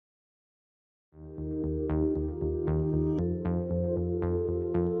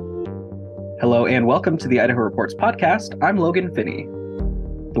Hello and welcome to the Idaho Reports podcast. I'm Logan Finney.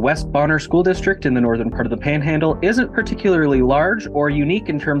 The West Bonner School District in the northern part of the Panhandle isn't particularly large or unique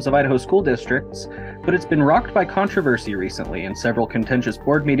in terms of Idaho school districts, but it's been rocked by controversy recently in several contentious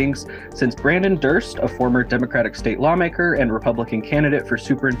board meetings since Branden Durst, a former Democratic state lawmaker and Republican candidate for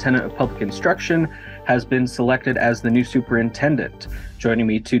Superintendent of Public Instruction, has been selected as the new superintendent. Joining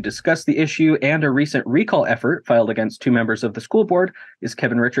me to discuss the issue and a recent recall effort filed against two members of the school board is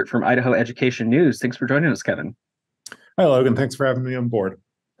Kevin Richert from Idaho Education News. Thanks for joining us, Kevin. Hi, Logan. Thanks for having me on board.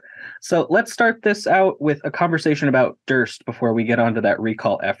 So let's start this out with a conversation about Durst before we get onto that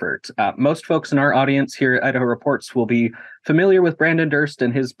recall effort. Most folks in our audience here at Idaho Reports will be familiar with Branden Durst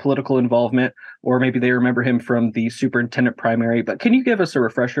and his political involvement, or maybe they remember him from the superintendent primary. But can you give us a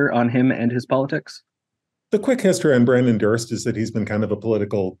refresher on him and his politics? The quick history on Branden Durst is that he's been kind of a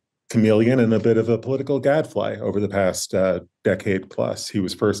political chameleon and a bit of a political gadfly over the past decade plus. He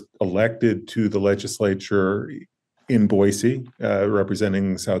was first elected to the legislature in Boise,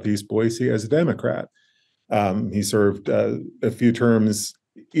 representing Southeast Boise as a Democrat. He served a few terms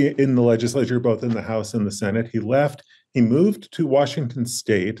in the legislature, both in the House and the Senate. He left. He moved to Washington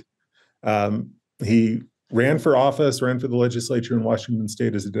State. He ran for office, ran for the legislature in Washington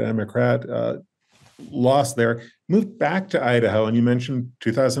State as a Democrat, lost there, moved back to Idaho. And you mentioned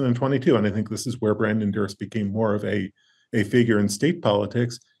 2022, and I think this is where Branden Durst became more of a figure in state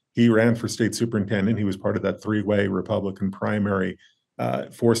politics. He ran for state superintendent. He was part of that three-way Republican primary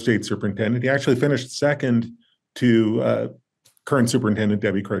for state superintendent. He actually finished second to current superintendent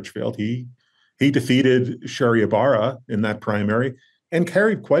Debbie Crutchfield. He defeated Sherry Ibarra in that primary and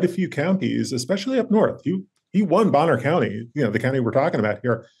carried quite a few counties, especially up north. He won Bonner County, the county we're talking about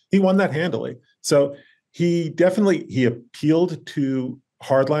here. He won that handily. So he appealed to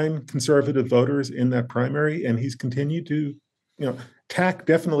hardline conservative voters in that primary, and he's continued to, tack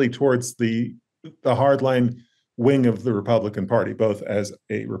definitely towards the hardline wing of the Republican Party, both as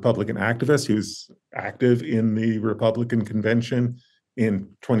a Republican activist. He was active in the Republican convention in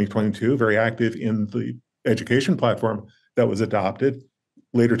 2022, very active in the education platform that was adopted,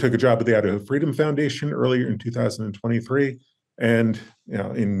 later took a job at the Idaho Freedom Foundation earlier in 2023. And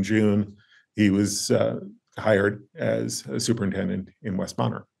in June, he was hired as a superintendent in West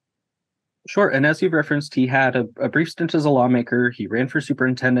Bonner. Sure. And as you've referenced, he had a brief stint as a lawmaker. He ran for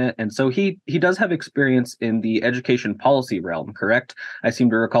superintendent. And so he does have experience in the education policy realm, correct? I seem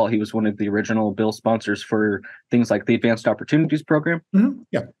to recall he was one of the original bill sponsors for things like the Advanced Opportunities Program. Mm-hmm.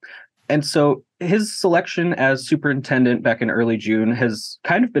 Yeah. And so his selection as superintendent back in early June has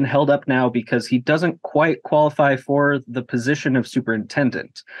kind of been held up now because he doesn't quite qualify for the position of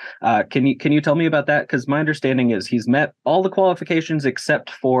superintendent. Can you tell me about that? Because my understanding is he's met all the qualifications except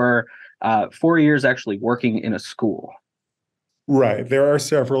for 4 years actually working in a school. Right. There are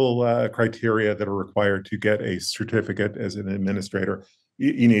several criteria that are required to get a certificate as an administrator.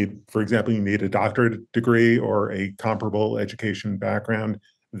 You need, for example, you need a doctorate degree or a comparable education background.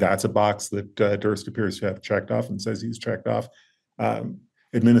 That's a box that Durst appears to have checked off and says he's checked off.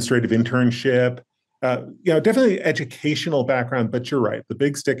 Administrative internship, definitely educational background, but you're right. The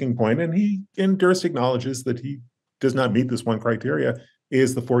big sticking point, and Durst acknowledges that he does not meet this one criteria,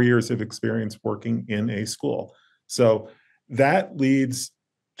 is the 4 years of experience working in a school. So that leads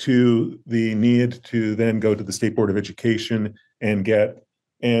to the need to then go to the State Board of Education and get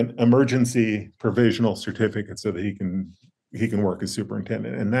an emergency provisional certificate so that he can work as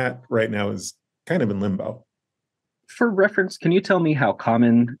superintendent. And that right now is kind of in limbo. For reference, can you tell me how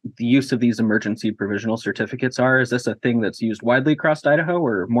common the use of these emergency provisional certificates are? Is this a thing that's used widely across Idaho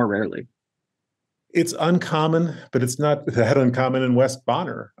or more rarely? It's uncommon, but it's not that uncommon in West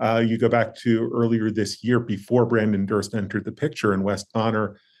Bonner. You go back to earlier this year before Branden Durst entered the picture in West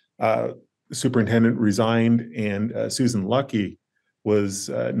Bonner, superintendent resigned and Susan Luckey was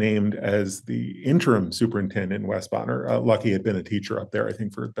named as the interim superintendent in West Bonner. Luckey had been a teacher up there, I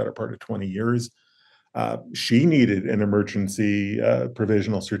think, for the better part of 20 years. She needed an emergency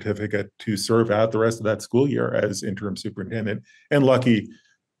provisional certificate to serve out the rest of that school year as interim superintendent. And Luckey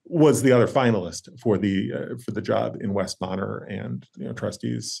was the other finalist for the job in West Bonner, and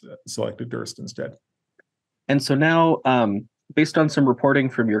trustees selected Durst instead. And so now, based on some reporting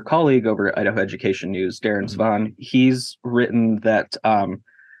from your colleague over at Idaho Education News, Darren Svan, he's written that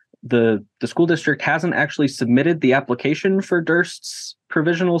the school district hasn't actually submitted the application for Durst's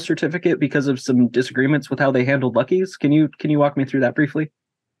provisional certificate because of some disagreements with how they handled Luckey's. Can you walk me through that briefly?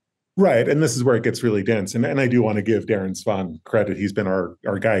 Right. And this is where it gets really dense. And I do want to give Darren Svan credit. He's been our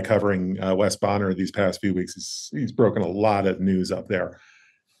guy covering West Bonner these past few weeks. He's broken a lot of news up there.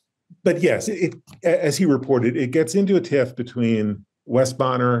 But yes, as he reported, it gets into a tiff between West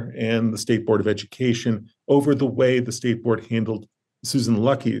Bonner and the State Board of Education over the way the State Board handled Susan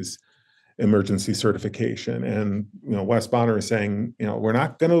Lucky's emergency certification. And West Bonner is saying, we're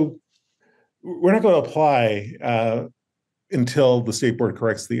not going to apply until the State Board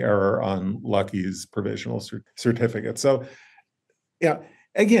corrects the error on Lucky's provisional certificate. So,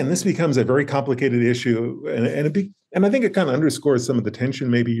 again, this becomes a very complicated issue, and I think it kind of underscores some of the tension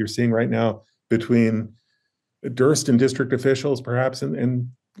maybe you're seeing right now between Durst and district officials, perhaps, and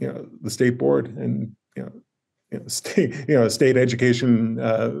the State Board and state education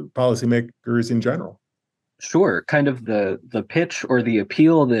policymakers in general. Sure, kind of the pitch or the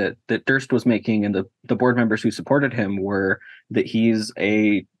appeal that Durst was making, and the board members who supported him were that he's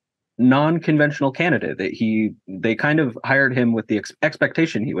a non-conventional candidate, that they kind of hired him with the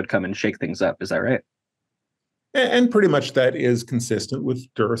expectation he would come and shake things up. Is that right? And pretty much that is consistent with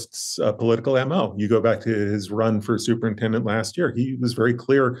Durst's political MO. You go back to his run for superintendent last year. He was very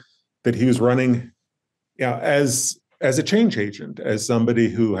clear that he was running as a change agent, as somebody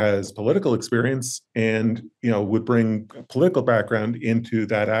who has political experience and would bring a political background into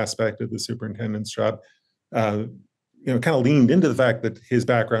that aspect of the superintendent's job. Kind of leaned into the fact that his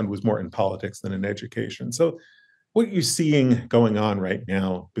background was more in politics than in education. So what you're seeing going on right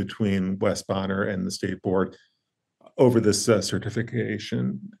now between West Bonner and the State Board over this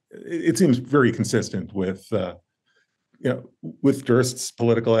certification, it seems very consistent with Durst's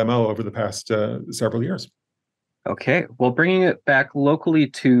political MO over the past several years. Okay, well, bringing it back locally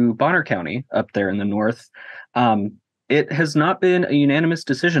to Bonner County up there in the north, it has not been a unanimous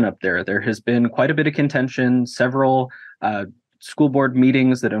decision up there. There has been quite a bit of contention, several school board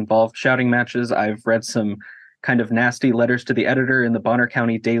meetings that involved shouting matches. I've read some kind of nasty letters to the editor in the Bonner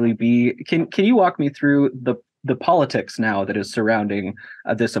County Daily Bee. Can you walk me through the politics now that is surrounding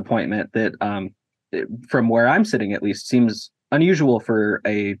this appointment that, from where I'm sitting at least, seems unusual for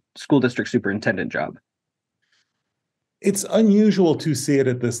a school district superintendent job? It's unusual to see it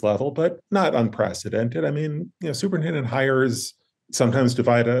at this level, but not unprecedented. I mean, superintendent hires sometimes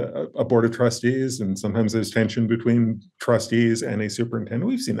divide a board of trustees, and sometimes there's tension between trustees and a superintendent.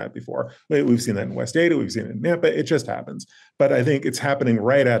 We've seen that before. We've seen that in West Ada. We've seen it in Nampa. It just happens. But I think it's happening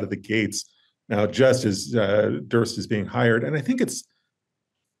right out of the gates now, just as Durst is being hired. And I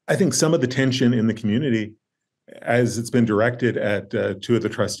think some of the tension in the community, as it's been directed at two of the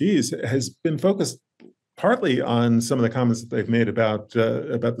trustees, has been focused partly on some of the comments that they've made about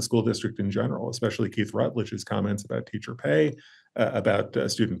the school district in general, especially Keith Rutledge's comments about teacher pay, about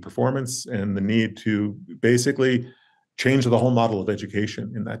student performance, and the need to basically change the whole model of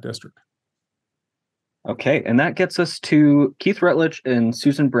education in that district. Okay, and that gets us to Keith Rutledge and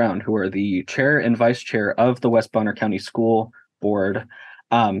Susan Brown, who are the chair and vice chair of the West Bonner County School Board.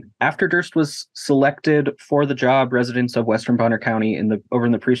 After Durst was selected for the job, residents of Western Bonner County over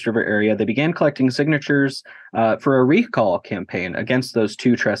in the Priest River area, they began collecting signatures for a recall campaign against those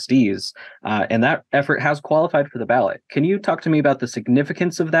two trustees, and that effort has qualified for the ballot. Can you talk to me about the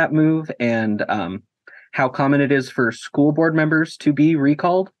significance of that move and how common it is for school board members to be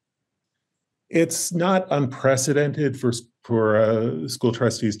recalled? It's not unprecedented for school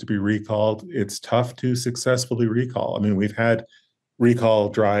trustees to be recalled. It's tough to successfully recall. I mean, we've had recall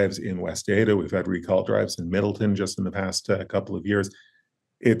drives in West Ada. We've had recall drives in Middleton just in the past couple of years.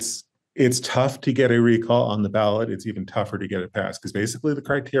 It's tough to get a recall on the ballot. It's even tougher to get it passed because basically the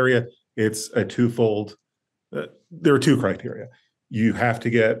criteria, it's a twofold. There are two criteria. You have to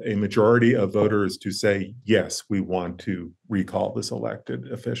get a majority of voters to say, yes, we want to recall this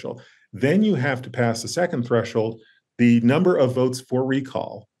elected official. Then you have to pass a second threshold. The number of votes for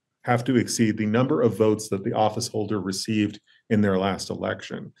recall have to exceed the number of votes that the office holder received in their last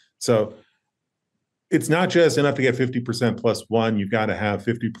election. So it's not just enough to get 50% plus one. You've got to have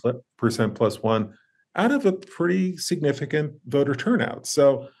 50% plus one out of a pretty significant voter turnout.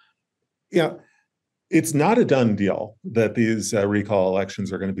 So, it's not a done deal that these recall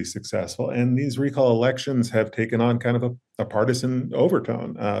elections are going to be successful. And these recall elections have taken on kind of a partisan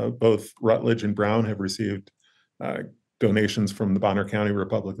overtone. Both Rutledge and Brown have received donations from the Bonner County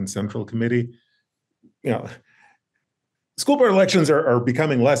Republican Central Committee. School board elections are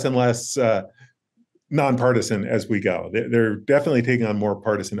becoming less and less nonpartisan as we go. They're definitely taking on more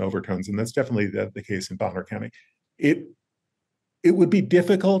partisan overtones, and that's definitely the case in Bonner County. It would be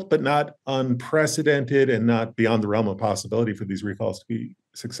difficult, but not unprecedented and not beyond the realm of possibility for these recalls to be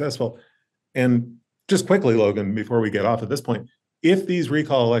successful. And just quickly, Logan, before we get off at this point, if these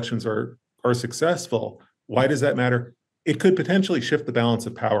recall elections are successful, why does that matter? It could potentially shift the balance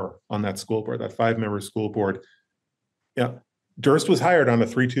of power on that school board, that 5-member school board. Durst was hired on a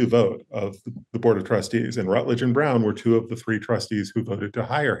 3-2 vote of the Board of Trustees, and Rutledge and Brown were two of the three trustees who voted to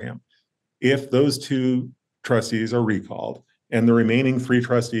hire him. If those two trustees are recalled and the remaining three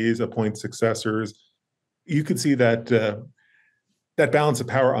trustees appoint successors, you could see that that balance of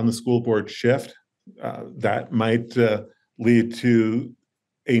power on the school board shift. That might lead to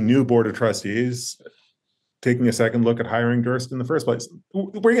a new Board of Trustees taking a second look at hiring Durst in the first place.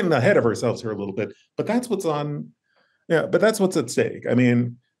 We're getting ahead of ourselves here a little bit, but that's what's on. Yeah, but that's what's at stake. I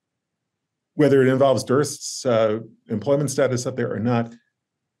mean, whether it involves Durst's employment status up there or not,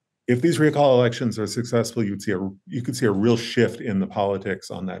 if these recall elections are successful, you could see a real shift in the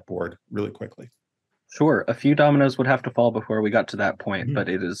politics on that board really quickly. Sure, a few dominoes would have to fall before we got to that point, but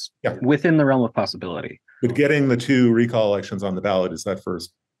it is within the realm of possibility. But getting the two recall elections on the ballot is that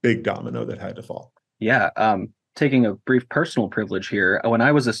first big domino that had to fall. Yeah, taking a brief personal privilege here, when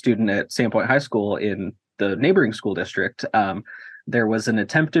I was a student at Sandpoint High School in the neighboring school district, there was an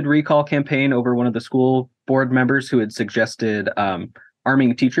attempted recall campaign over one of the school board members who had suggested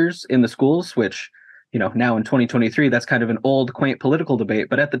arming teachers in the schools, which, you know, now in 2023, that's kind of an old, quaint political debate.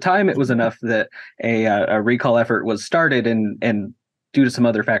 But at the time, it was enough that a recall effort was started and due to some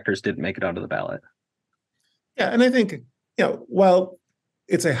other factors, didn't make it onto the ballot. Yeah, and I think, you know, while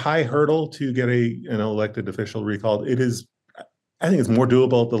it's a high hurdle to get an elected official recalled, it is, I think it's more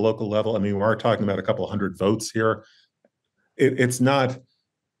doable at the local level. I mean, we are talking about a couple hundred votes here. It's not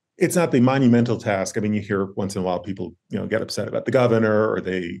the monumental task. I mean, you hear once in a while people, you know, get upset about the governor, or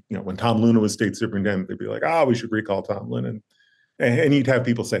they, you know, when Tom Luna was state superintendent, they'd be like, "Oh, we should recall Tom Luna," and you'd have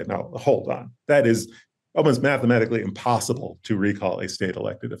people say, "No, hold on, that is almost mathematically impossible to recall a state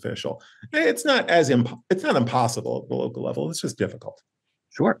elected official." It's not impossible at the local level. It's just difficult.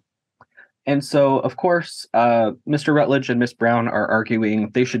 Sure. And so, of course, Mr. Rutledge and Ms. Brown are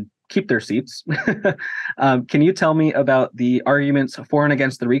arguing they should keep their seats. Can you tell me about the arguments for and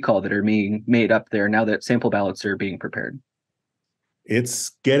against the recall that are being made up there now that sample ballots are being prepared?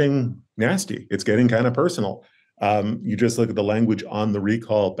 It's getting nasty. It's getting kind of personal. You just look at the language on the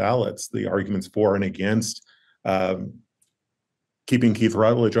recall ballots, the arguments for and against keeping Keith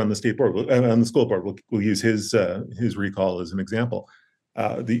Rutledge on the state board, on the school board. We'll use his recall as an example.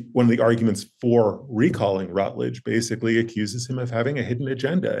 One of the arguments for recalling Rutledge basically accuses him of having a hidden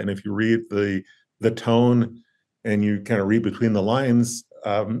agenda. And if you read the tone and you kind of read between the lines,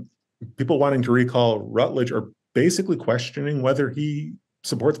 people wanting to recall Rutledge are basically questioning whether he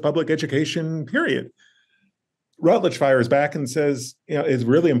supports public education, period. Rutledge fires back and says, you know, it's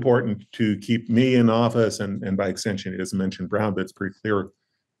really important to keep me in office, and by extension, he doesn't mention Brown, but it's pretty clear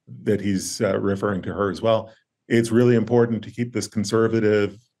that he's referring to her as well. It's really important to keep this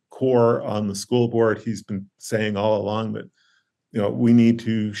conservative core on the school board. He's been saying all along that, you know, we need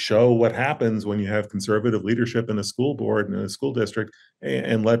to show what happens when you have conservative leadership in a school board and a school district,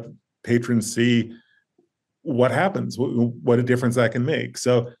 and let patrons see what happens, what a difference that can make.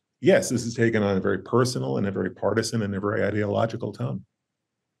 So yes, this is taken on a very personal and a very partisan and a very ideological tone.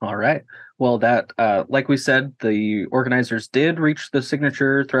 All right. Well, that, like we said, the organizers did reach the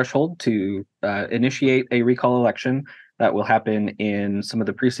signature threshold to initiate a recall election that will happen in some of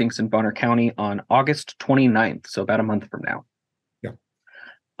the precincts in Bonner County on August 29th, so about a month from now.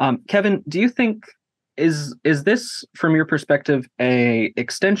 Yeah. Kevin, do you think, is this, from your perspective, a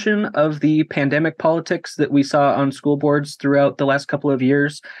extension of the pandemic politics that we saw on school boards throughout the last couple of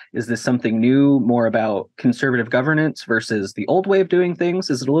years? Is this something new, more about conservative governance versus the old way of doing things?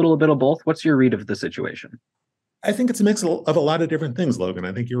 Is it a little bit of both? What's your read of the situation? I think it's a mix of a lot of different things, Logan.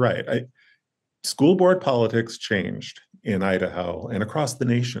 I think you're right. School board politics changed in Idaho and across the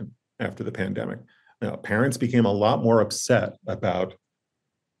nation after the pandemic. Now, parents became a lot more upset about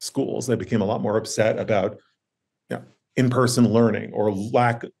schools. They became a lot more upset about, you know, in-person learning, or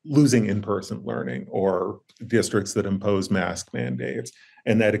losing in-person learning, or districts that impose mask mandates.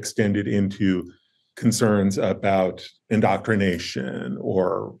 And that extended into concerns about indoctrination,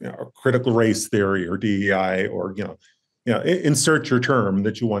 or, you know, critical race theory, or DEI, or, you know, insert your term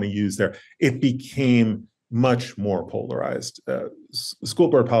that you want to use there. It became much more polarized. School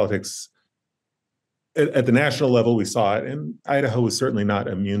board politics at the national level, we saw it, and Idaho was certainly not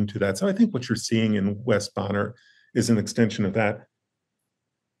immune to that. So I think what you're seeing in West Bonner is an extension of that.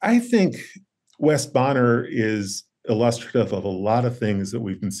 I think West Bonner is illustrative of a lot of things that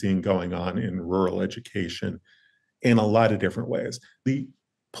we've been seeing going on in rural education in a lot of different ways. The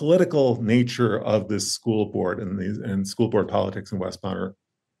political nature of this school board and school board politics in West Bonner,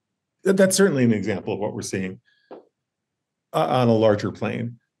 that's certainly an example of what we're seeing on a larger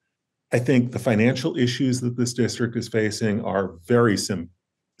plane. I think the financial issues that this district is facing are very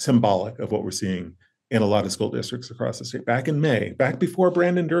symbolic of what we're seeing in a lot of school districts across the state. Back in May, back before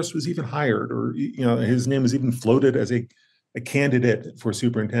Branden Durst was even hired, or his name was even floated as a candidate for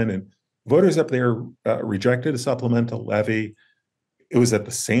superintendent, voters up there rejected a supplemental levy. It was at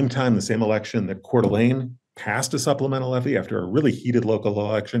the same time, the same election, that Coeur d'Alene passed a supplemental levy after a really heated local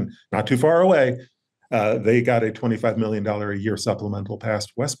election not too far away. They got a $25 million a year supplemental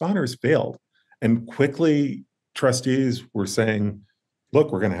passed. West Bonners failed. And quickly, trustees were saying,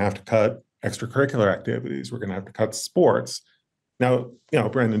 look, we're going to have to cut extracurricular activities. We're going to have to cut sports. Now,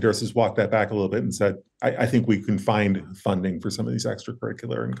 Branden Durst has walked that back a little bit and said, I think we can find funding for some of these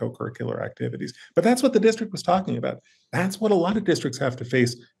extracurricular and co-curricular activities. But that's what the district was talking about. That's what a lot of districts have to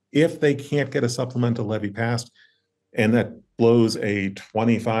face if they can't get a supplemental levy passed. And that blows a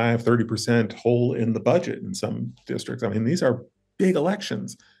 25, 30% hole in the budget in some districts. I mean, these are big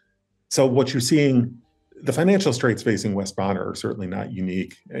elections. So what you're seeing, the financial straits facing West Bonner are certainly not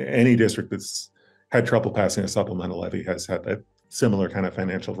unique. Any district that's had trouble passing a supplemental levy has had that similar kind of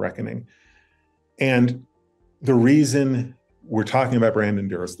financial reckoning. And the reason we're talking about Branden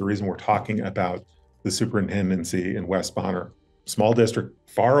Durst, the reason we're talking about the superintendency in West Bonner, small district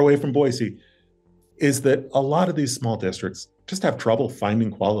far away from Boise, is that a lot of these small districts just have trouble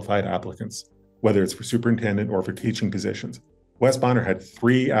finding qualified applicants, whether it's for superintendent or for teaching positions. West Bonner had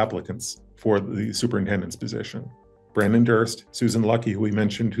 3 applicants for the superintendent's position. Branden Durst, Susan Lucky, who we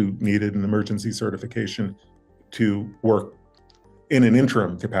mentioned, who needed an emergency certification to work in an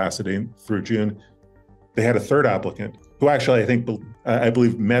interim capacity through June. They had a 3rd applicant who actually, I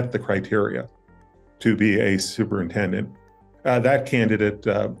believe, met the criteria to be a superintendent. That candidate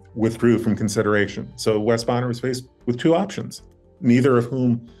withdrew from consideration. So West Bonner was faced with 2 options, neither of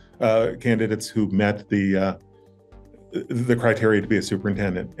whom candidates who met the criteria to be a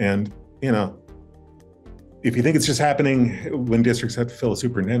superintendent. And, if you think it's just happening when districts have to fill a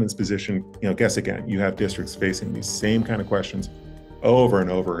superintendent's position, guess again. You have districts facing these same kind of questions over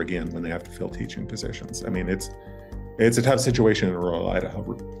and over again when they have to fill teaching positions. I mean, it's a tough situation in rural Idaho.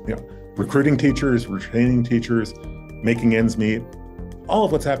 Recruiting teachers, retaining teachers, making ends meet. All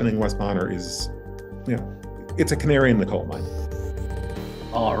of what's happening in West Bonner is, it's a canary in the coal mine.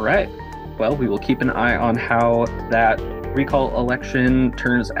 All right. Well, we will keep an eye on how that recall election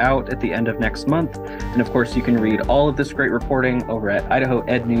turns out at the end of next month. And of course, you can read all of this great reporting over at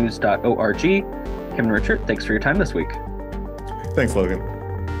idahoednews.org. Kevin Richert, thanks for your time this week. Thanks, Logan.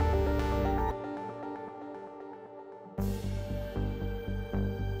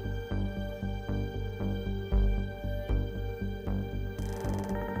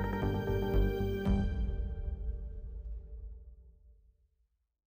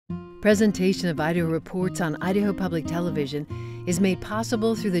 Presentation of Idaho Reports on Idaho Public Television is made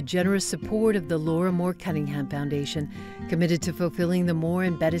possible through the generous support of the Laura Moore Cunningham Foundation, committed to fulfilling the Moore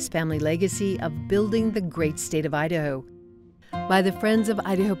and Bettis family legacy of building the great state of Idaho, by the Friends of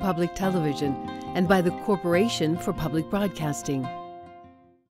Idaho Public Television, and by the Corporation for Public Broadcasting.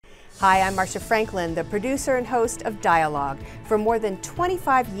 Hi, I'm Marcia Franklin, the producer and host of Dialogue. For more than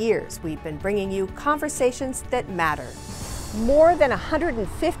 25 years, we've been bringing you conversations that matter. More than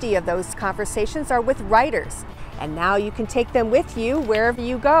 150 of those conversations are with writers, and now you can take them with you wherever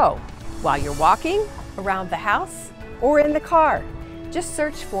you go, while you're walking, around the house, or in the car. Just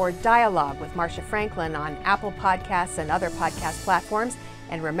search for Dialogue with Marcia Franklin on Apple Podcasts and other podcast platforms,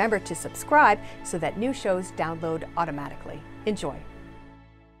 and remember to subscribe so that new shows download automatically. Enjoy.